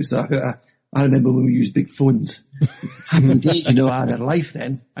 62, so I remember when we used big phones. Indeed, I had a life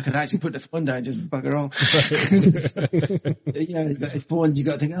then. I could actually put the phone down and just bugger off. You've got phones, you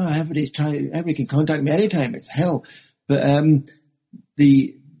got to think, everybody can contact me anytime. It's hell. But,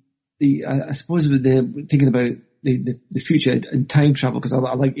 I suppose they're thinking about the future and time travel, because I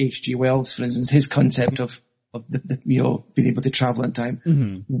like H.G. Wells, for instance, his concept of being able to travel in time.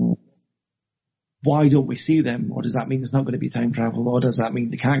 Mm-hmm. Why don't we see them? Or does that mean there's not going to be time travel? Or does that mean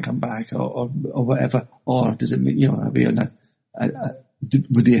they can't come back or whatever? Or does it mean,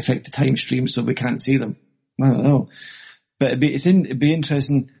 would they affect the time stream so we can't see them? I don't know. But it'd be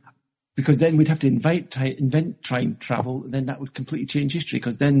interesting, because then we'd have to invent time travel, and then that would completely change history,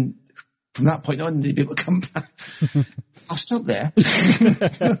 because then from that point on they'd be able to come back. I'll stop there.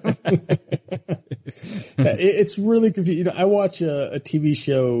 It's really confusing. I watch a TV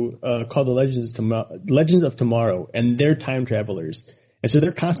show called The Legends of Tomorrow, and they're time travelers. And so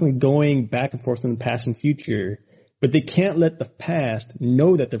they're constantly going back and forth from the past and future, but they can't let the past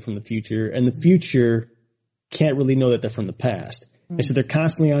know that they're from the future, and the future can't really know that they're from the past. And so they're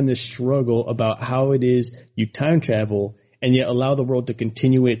constantly on this struggle about how it is you time travel and yet allow the world to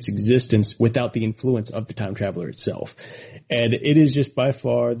continue its existence without the influence of the time traveler itself. And it is just by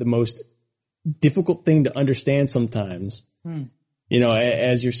far the most difficult thing to understand sometimes,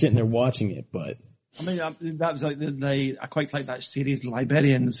 as you're sitting there watching it. But I mean, that was I quite like that series,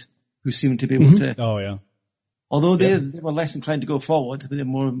 Liberians, who seem to be able to. Oh yeah. Although they were less inclined to go forward, but they were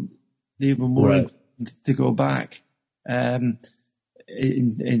more inclined to go back.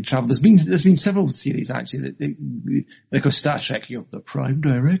 In travel, there's been several series actually that like Star Trek, the Prime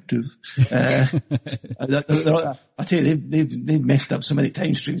Directive. I tell you, they've messed up so many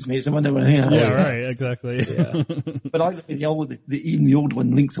time streams, mate. So I wonder when right, exactly. Yeah. But I think even the old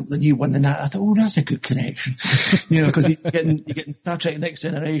one links up with the new one, and I thought, that's a good connection, because you're getting Star Trek Next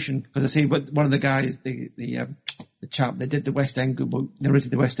Generation. Because I see one of the guys, the chap that did the West End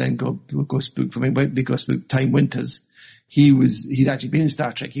narrated the West End Ghost book for me, Big Ghost book, Time Winters. He's actually been in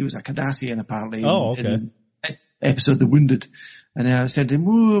Star Trek. He was a Cardassian apparently. Oh, okay. In episode The Wounded. And I said to him,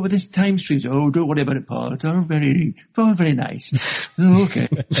 "Oh, but this time streams." "Oh, don't worry about it, Paul. It's all very nice." "Oh, okay."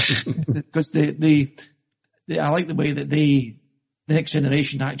 Because I like the way that the next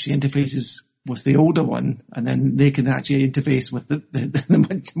generation actually interfaces with the older one, and then they can actually interface with the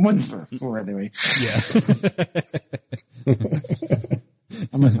one before anyway. Yeah.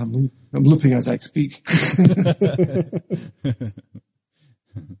 I'm looping as I speak.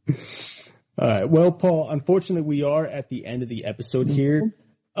 All right. Well, Paul, unfortunately, we are at the end of the episode here.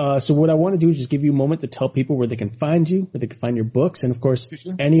 So what I want to do is just give you a moment to tell people where they can find you, where they can find your books, and, of course,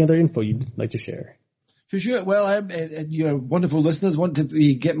 any other info you'd like to share. For sure. Well, your wonderful listeners want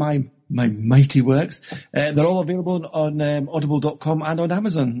to get my mighty works. They're all available on audible.com and on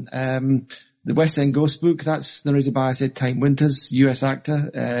Amazon. The West End Ghost book, that's narrated by, I said, Time Winters, US actor.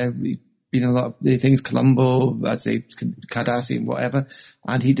 A lot of the things, Columbo, I'd say Cardassi and whatever.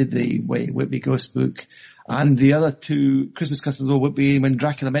 And he did the Whitby Ghost book. And the other two, Christmas Customs of Whitby, When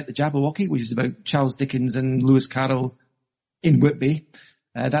Dracula Met the Jabberwocky, which is about Charles Dickens and Lewis Carroll in Whitby.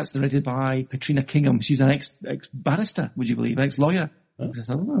 That's narrated by Patrina Kingham. She's an ex-barrister, would you believe, ex-lawyer.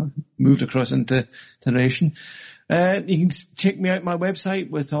 Moved across into narration. You can check me out on my website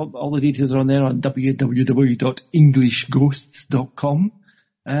with all the details are on there on www.englishghosts.com.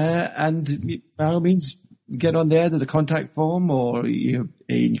 And by all means, get on there. There's a contact form, or you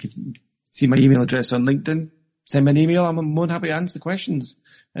can see my email address on LinkedIn. Send me an email. I'm more than happy to answer the questions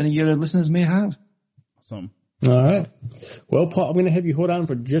any of your listeners may have. Awesome. All right. Well, Paul, I'm going to have you hold on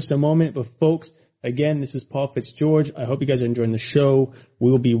for just a moment. But, folks, again, this is Paul Fitzgeorge. I hope you guys are enjoying the show.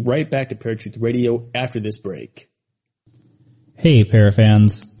 We will be right back to Paratruth Radio after this break. Hey,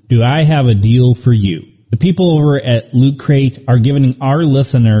 Parafans. Do I have a deal for you? The people over at Loot Crate are giving our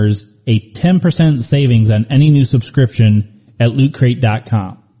listeners a 10% savings on any new subscription at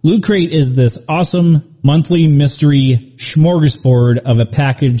lootcrate.com. Loot Crate is this awesome monthly mystery smorgasbord of a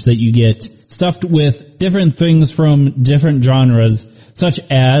package that you get stuffed with different things from different genres, such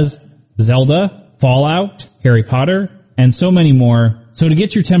as Zelda, Fallout, Harry Potter, and so many more. So to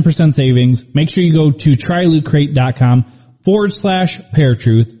get your 10% savings, make sure you go to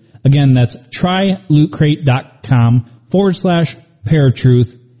trylootcrate.com/Paratruth. Again, that's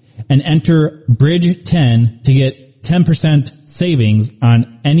trylootcrate.com/Paratruth and enter Bridge 10 to get 10% savings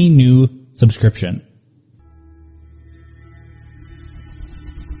on any new subscription.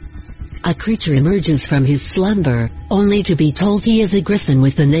 A creature emerges from his slumber, only to be told he is a griffin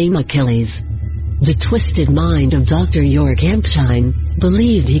with the name Achilles. The twisted mind of Dr. York Hampshine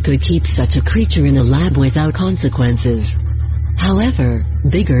believed he could keep such a creature in a lab without consequences. However,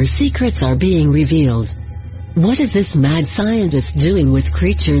 bigger secrets are being revealed. What is this mad scientist doing with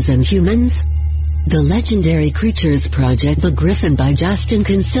creatures and humans? The Legendary Creatures Project, The Griffin by Justin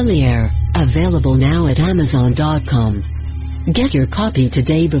Conciliere, available now at Amazon.com. Get your copy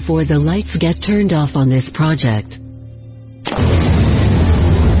today before the lights get turned off on this project.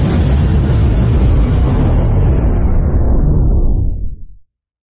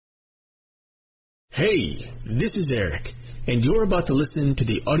 Hey, this is Eric, and you're about to listen to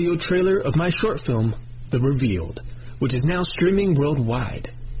the audio trailer of my short film, The Revealed, which is now streaming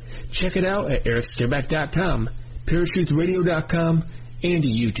worldwide. Check it out at ericscareback.com, paratruthradio.com, and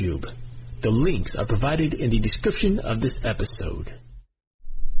YouTube. The links are provided in the description of this episode.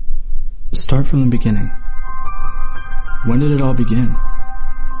 Start from the beginning. When did it all begin?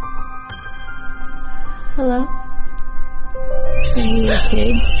 Hello? Are you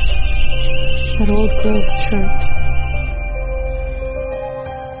kids? At Old Grove Church.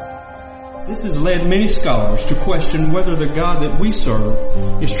 This has led many scholars to question whether the God that we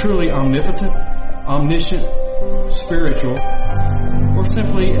serve is truly omnipotent, omniscient, spiritual, or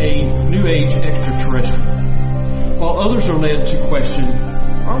simply a New Age extraterrestrial, while others are led to question,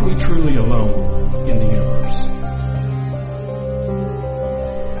 are we truly alone in the universe?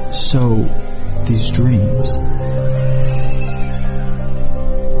 So, these dreams,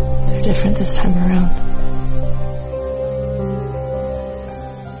 they're different this time around.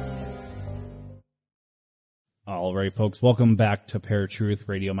 All right, folks, welcome back to Paratruth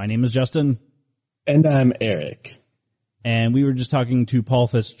Radio. My name is Justin. And I'm Eric. And we were just talking to Paul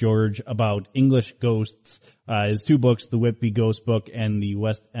Fitzgeorge about English Ghosts, his two books, the Whitby Ghost Book and the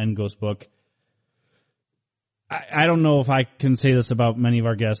West End Ghost Book. I don't know if I can say this about many of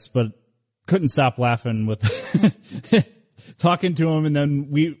our guests, but couldn't stop laughing with talking to him, and then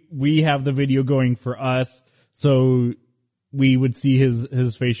we have the video going for us, so we would see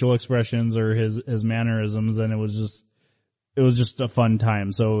his facial expressions or his mannerisms, and it was just a fun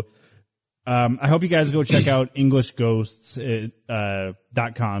time. So I hope you guys go check out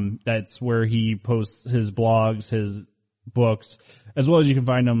EnglishGhosts.com. That's where he posts his blogs, his books, as well as you can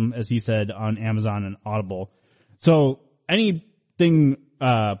find them, as he said, on Amazon and Audible. So anything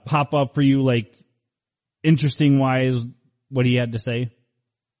pop up for you, like interesting wise, what he had to say?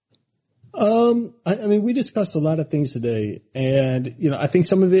 I mean, we discussed a lot of things today, and, you know, I think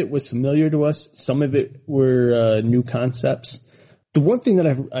some of it was familiar to us. Some of it were new concepts. The one thing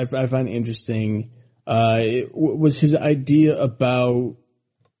that I find interesting was his idea about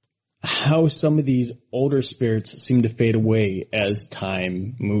how some of these older spirits seem to fade away as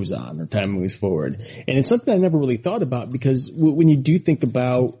time moves on or time moves forward. And it's something I never really thought about, because when you do think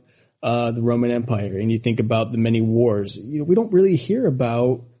about the Roman Empire and you think about the many wars, you know, we don't really hear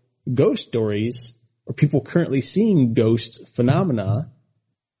about ghost stories or people currently seeing ghost phenomena,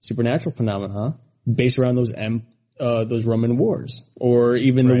 supernatural phenomena, based around those Roman wars, or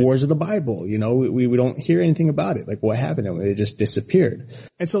even the wars of the Bible. You know, we don't hear anything about it. Like, what happened to them? It just disappeared.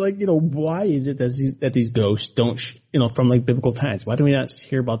 And so, like, you know, why is it that these ghosts don't, you know, from like biblical times, why do we not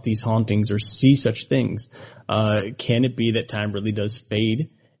hear about these hauntings or see such things? Can it be that time really does fade,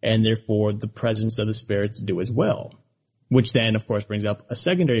 and therefore the presence of the spirits do as well? Which then, of course, brings up a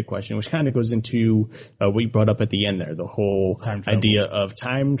secondary question, which kind of goes into what you brought up at the end there, the whole idea of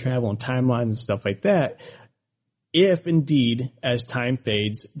time travel and timelines and stuff like that. If indeed, as time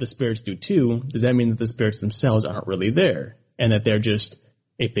fades, the spirits do too, does that mean that the spirits themselves aren't really there, and that they're just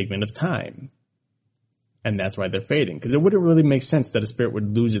a figment of time? And that's why they're fading. Because it wouldn't really make sense that a spirit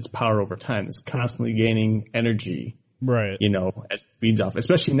would lose its power over time. It's constantly gaining energy, right? You know, as it feeds off,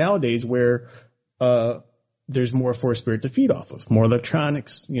 especially nowadays where there's more for a spirit to feed off of, more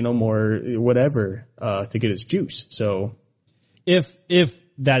electronics, you know, more whatever to get its juice. So if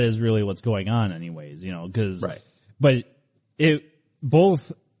that is really what's going on anyways, you know, because but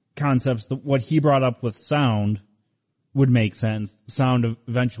both concepts, what he brought up with sound would make sense. Sound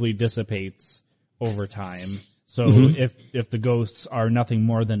eventually dissipates over time. So if the ghosts are nothing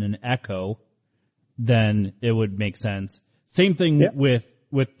more than an echo, then it would make sense. Same thing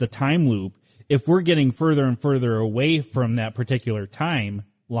with the time loop. If we're getting further and further away from that particular time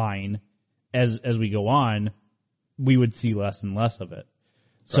line as we go on, we would see less and less of it.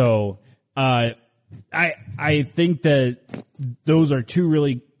 So, I think that those are two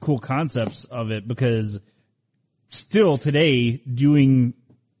really cool concepts of it, because still today, doing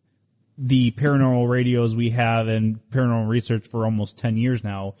the paranormal radios we have and paranormal research for almost 10 years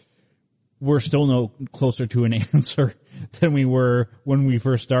now, we're still no closer to an answer than we were when we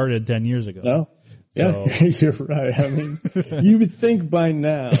first started 10 years ago. No. Yeah, you're right. I mean, you would think by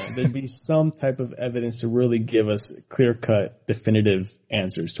now there'd be some type of evidence to really give us clear-cut, definitive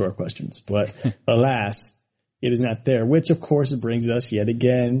answers to our questions. But alas, it is not there, which of course brings us yet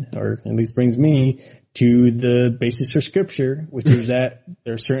again, or at least brings me, to the basis for Scripture, which is that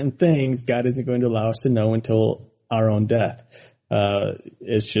there are certain things God isn't going to allow us to know until our own death.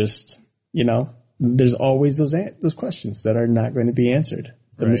 It's just, you know, there's always those questions that are not going to be answered.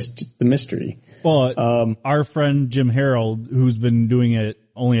 The mystery. Well, our friend Jim Harold, who's been doing it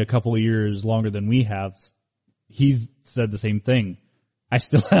only a couple of years longer than we have, he's said the same thing. I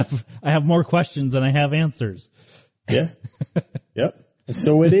have more questions than I have answers. Yeah. Yep. And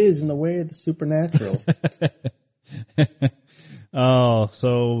so it is in the way of the supernatural. Oh,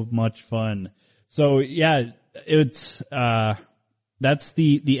 so much fun. So yeah, it's, that's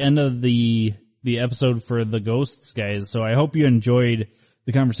the end of the episode for the ghosts, guys. So I hope you enjoyed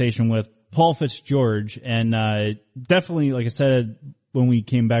the conversation with Paul Fitzgeorge, and definitely, like I said when we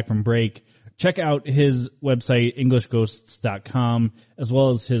came back from break, check out his website, EnglishGhosts.com, as well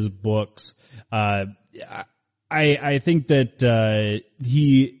as his books. I think that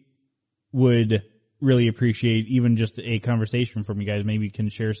he would really appreciate even just a conversation from you guys. Maybe you can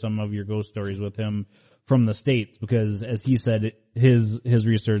share some of your ghost stories with him from the States, because as he said, his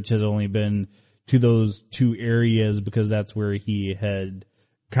research has only been to those two areas because that's where he had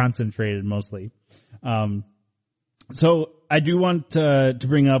concentrated mostly. So I do want to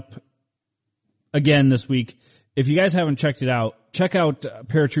bring up again this week, if you guys haven't checked it out, check out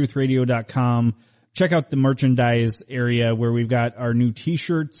paratruthradio.com. Check out the merchandise area where we've got our new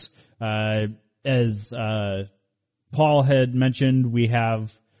t-shirts. As Paul had mentioned, we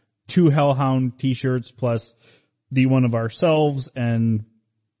have 2 Hellhound t-shirts plus the one of ourselves and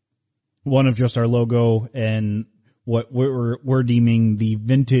one of just our logo and what we're deeming the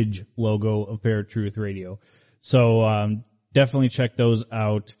vintage logo of Paratruth Radio. So definitely check those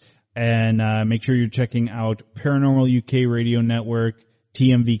out, and make sure you're checking out Paranormal UK Radio Network,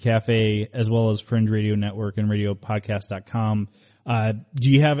 TMV Cafe, as well as Fringe Radio Network and RadioPodcast.com.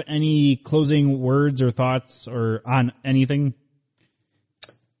 Do you have any closing words or thoughts or on anything?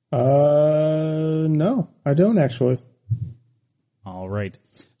 No, I don't actually. All right.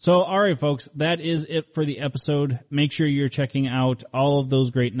 So, all right, folks, that is it for the episode. Make sure you're checking out all of those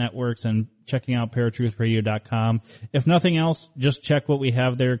great networks and checking out paratruthradio.com. If nothing else, just check what we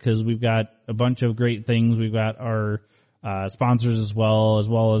have there because we've got a bunch of great things. We've got our sponsors as well as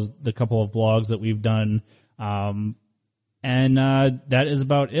the couple of blogs that we've done. And that is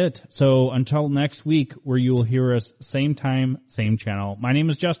about it. So until next week, where you will hear us same time, same channel. My name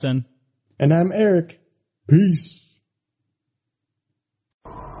is Justin. And I'm Eric. Peace.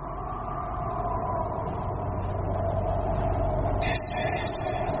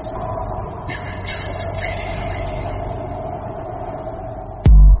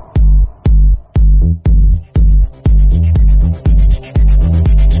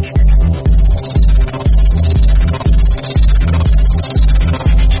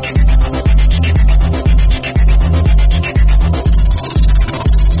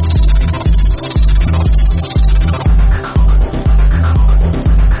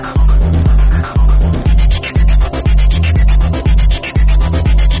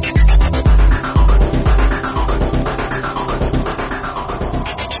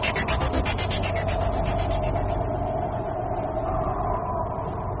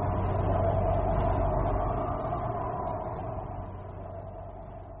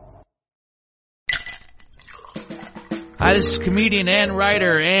 Hi, this is comedian and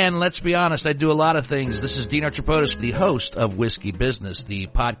writer, and let's be honest, I do a lot of things. This is Dino Tripodis, the host of Whiskey Business, the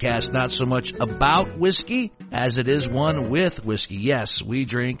podcast not so much about whiskey as it is one with whiskey. Yes, we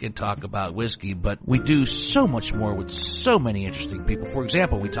drink and talk about whiskey, but we do so much more with so many interesting people. For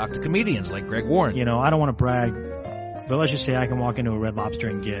example, we talk to comedians like Greg Warren. You know, I don't want to brag, but let's just say I can walk into a Red Lobster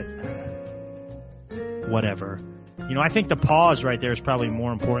and get whatever. You know, I think the pause right there is probably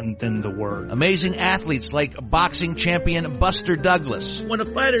more important than the word. Amazing athletes like boxing champion Buster Douglas. When a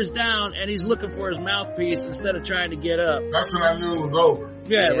fighter's down and he's looking for his mouthpiece instead of trying to get up. That's when I knew it was over.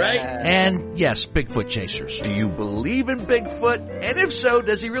 Yeah, right? And yes, Bigfoot chasers. Do you believe in Bigfoot? And if so,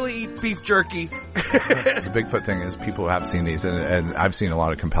 does he really eat beef jerky? The Bigfoot thing is people have seen these, and I've seen a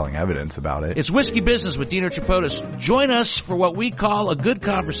lot of compelling evidence about it. It's Whiskey Business with Dino Tripodis. Join us for what we call a good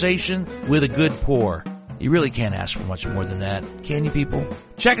conversation with a good pour. You really can't ask for much more than that, can you, people?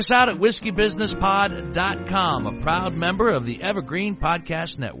 Check us out at whiskeybusinesspod.com, a proud member of the Evergreen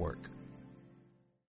Podcast Network.